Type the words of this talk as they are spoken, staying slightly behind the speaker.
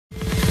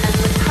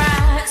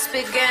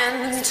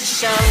begin to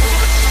show.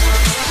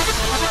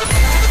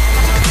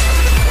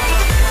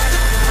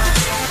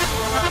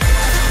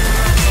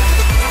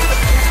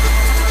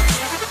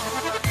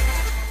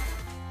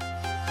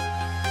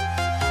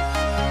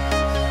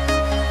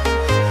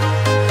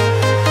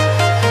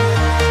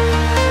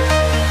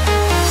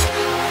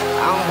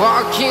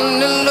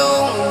 Walking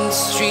alone, the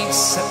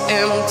streets are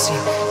empty.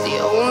 The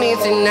only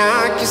thing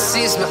I can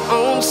see is my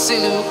own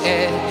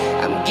silhouette.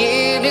 I'm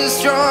getting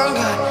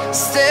stronger,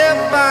 step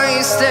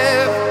by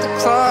step. The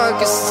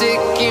clock is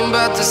ticking,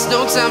 but there's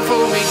no time for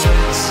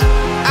regrets.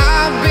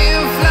 I've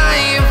been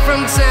flying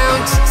from town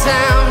to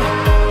town,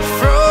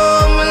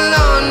 from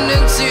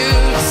London to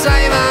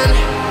Taiwan.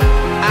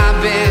 I've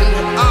been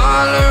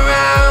all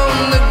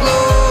around the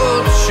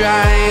globe,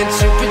 trying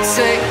to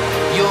protect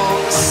your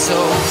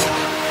soul.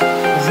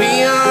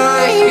 We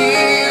are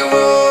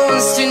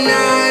heroes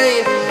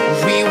tonight.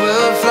 We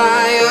will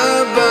fly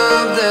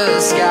above the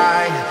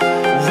sky.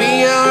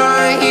 We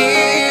are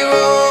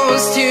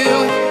heroes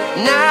tonight.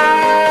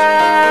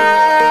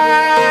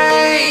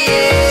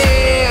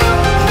 Yeah.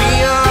 We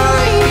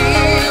are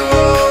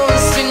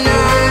heroes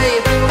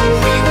tonight.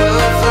 We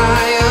will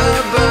fly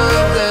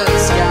above the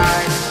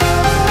sky.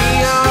 We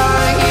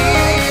are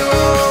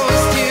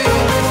heroes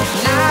tonight.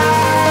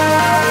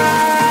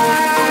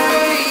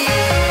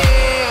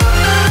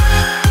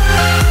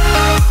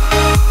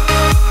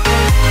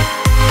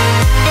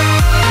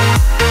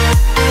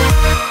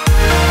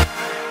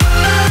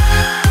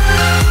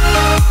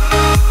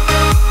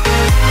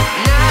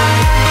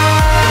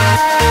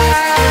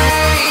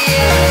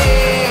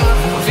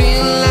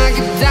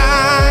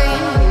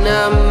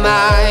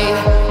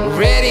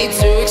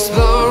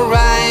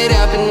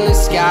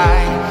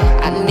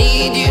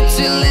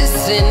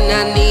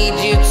 I need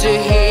you to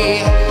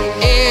hear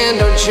and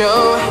don't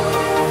show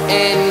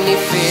any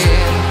fear.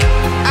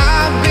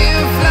 I've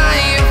been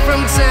flying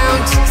from town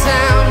to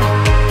town,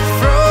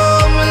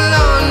 from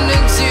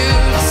London to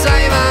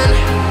Taiwan.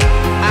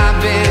 I've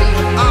been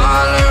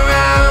all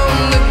around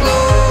the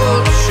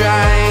globe,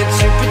 trying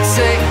to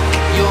protect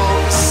your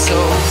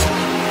soul.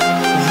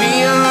 We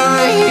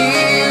are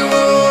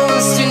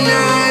heroes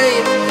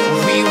tonight.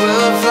 We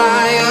will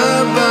fly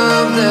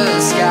above the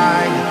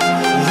sky.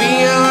 We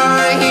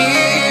are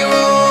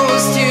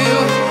heroes tonight.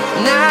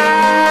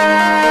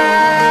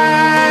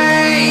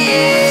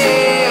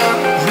 Yeah.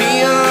 We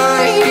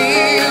are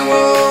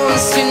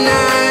heroes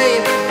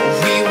tonight.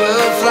 We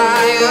will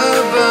fly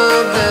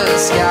above the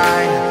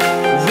sky.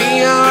 We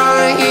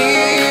are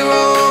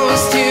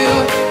heroes tonight.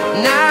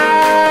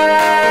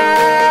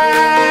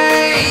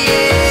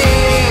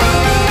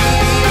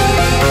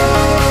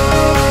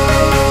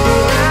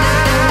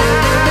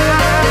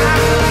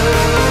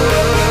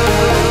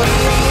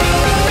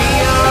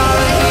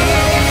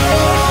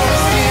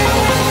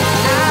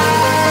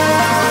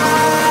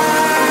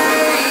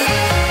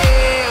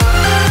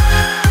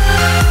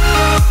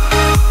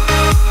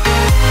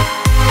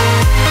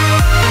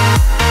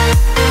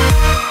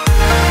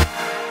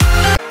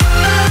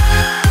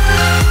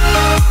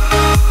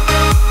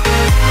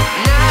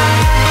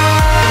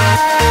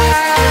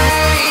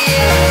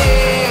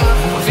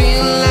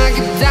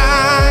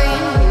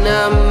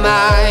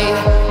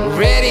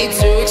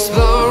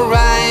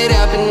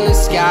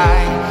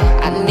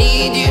 I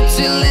need you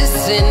to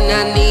listen,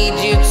 I need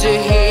you to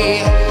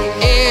hear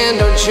and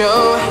don't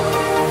show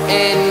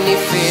any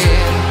fear.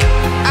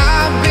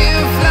 I've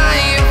been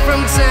flying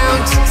from town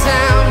to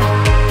town,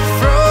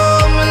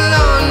 from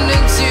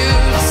London to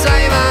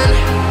Taiwan.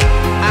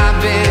 I've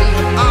been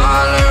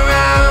all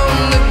around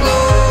the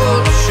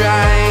globe,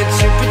 trying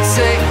to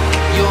protect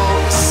your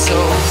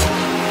soul.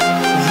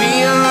 We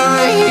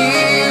are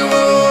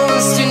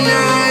heroes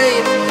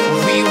tonight.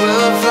 We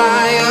will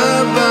fly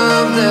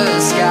above the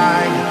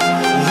sky.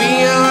 We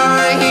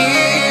are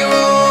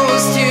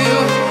heroes tonight.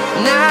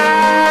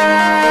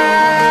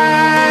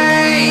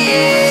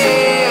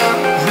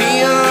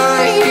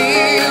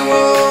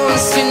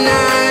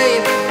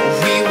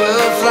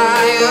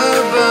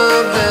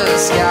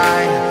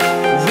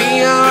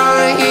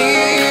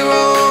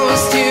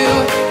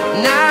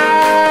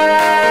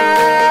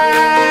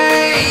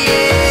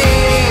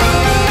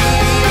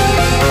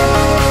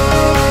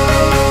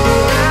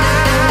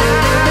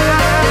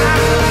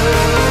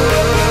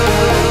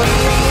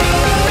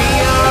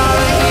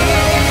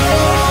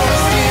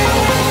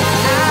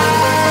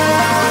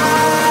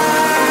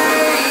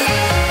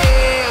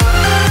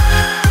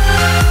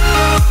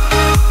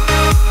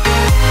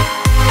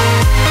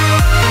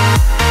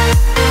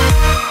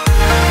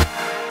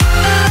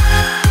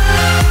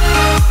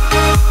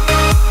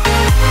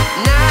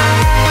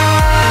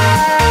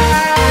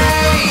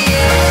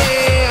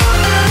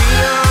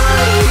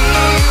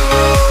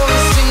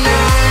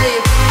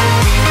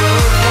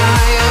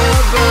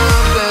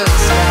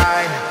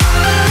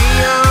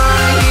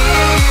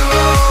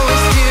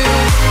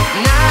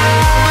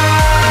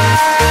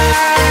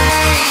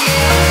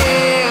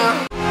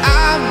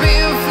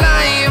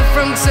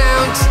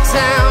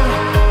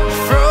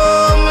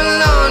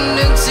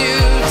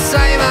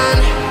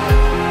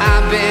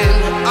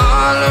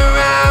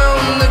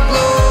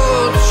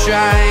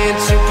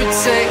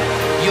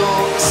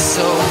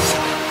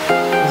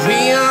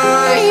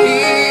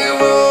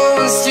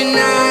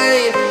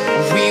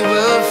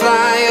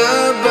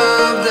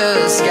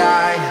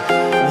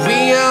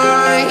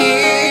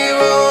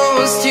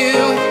 heroes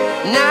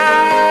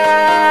tonight.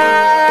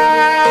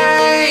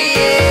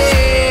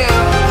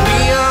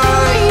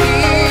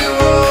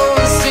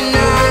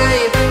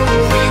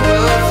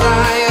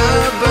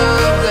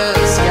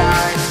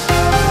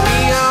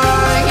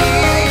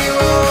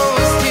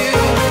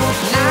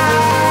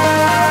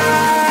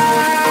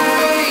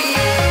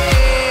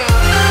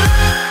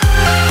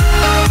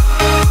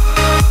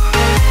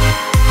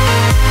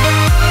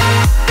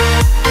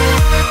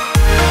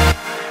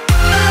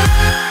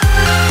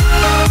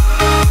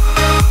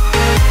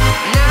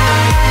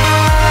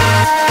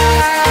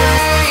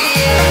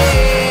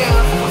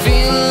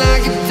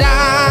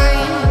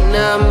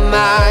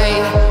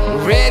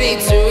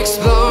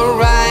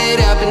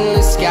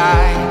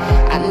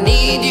 I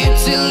need you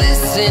to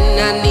listen,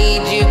 I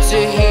need you to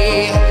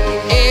hear,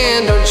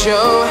 and don't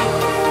show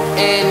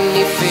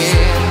any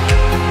fear.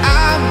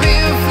 I've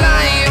been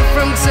flying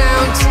from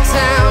town to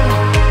town,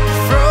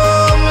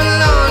 from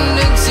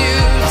London to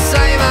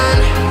Taiwan.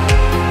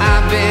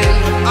 I've been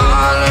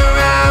all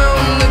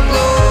around the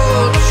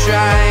globe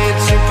trying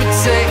to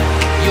protect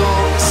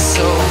your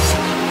soul.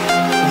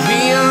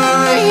 We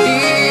are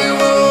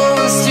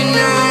heroes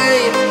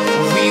tonight,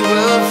 we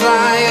will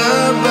fly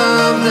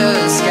above the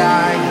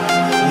sky.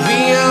 We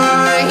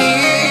are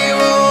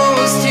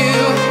heroes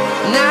tonight,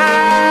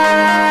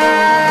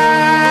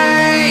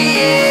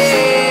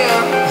 yeah.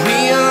 We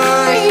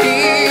are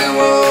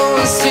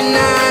heroes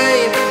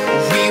tonight,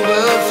 we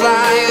will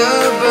fly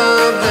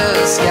above the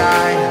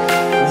sky.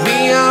 We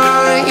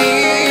are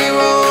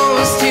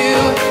heroes tonight.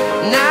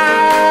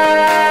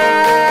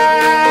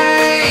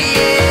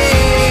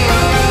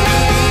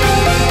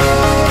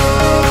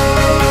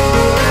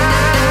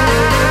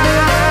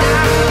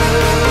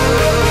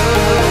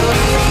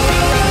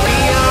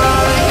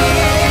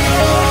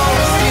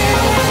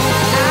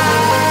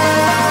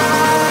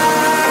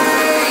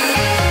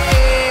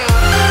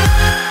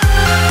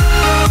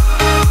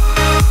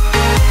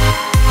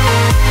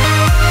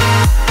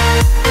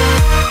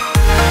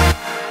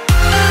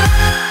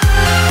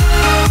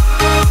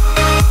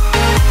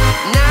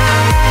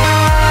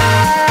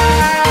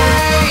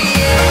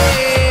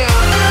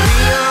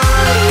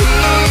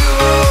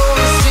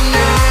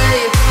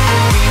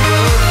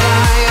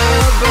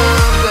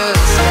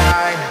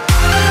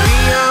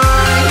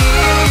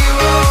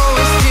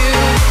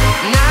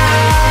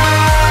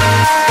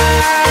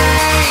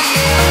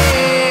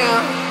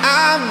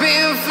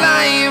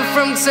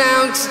 From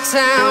town to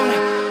town,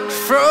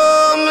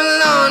 from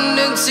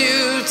London to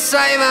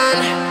Taiwan.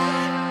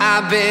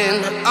 I've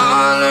been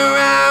all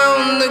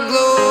around the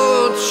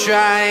globe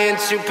trying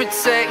to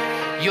protect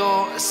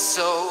your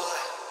soul.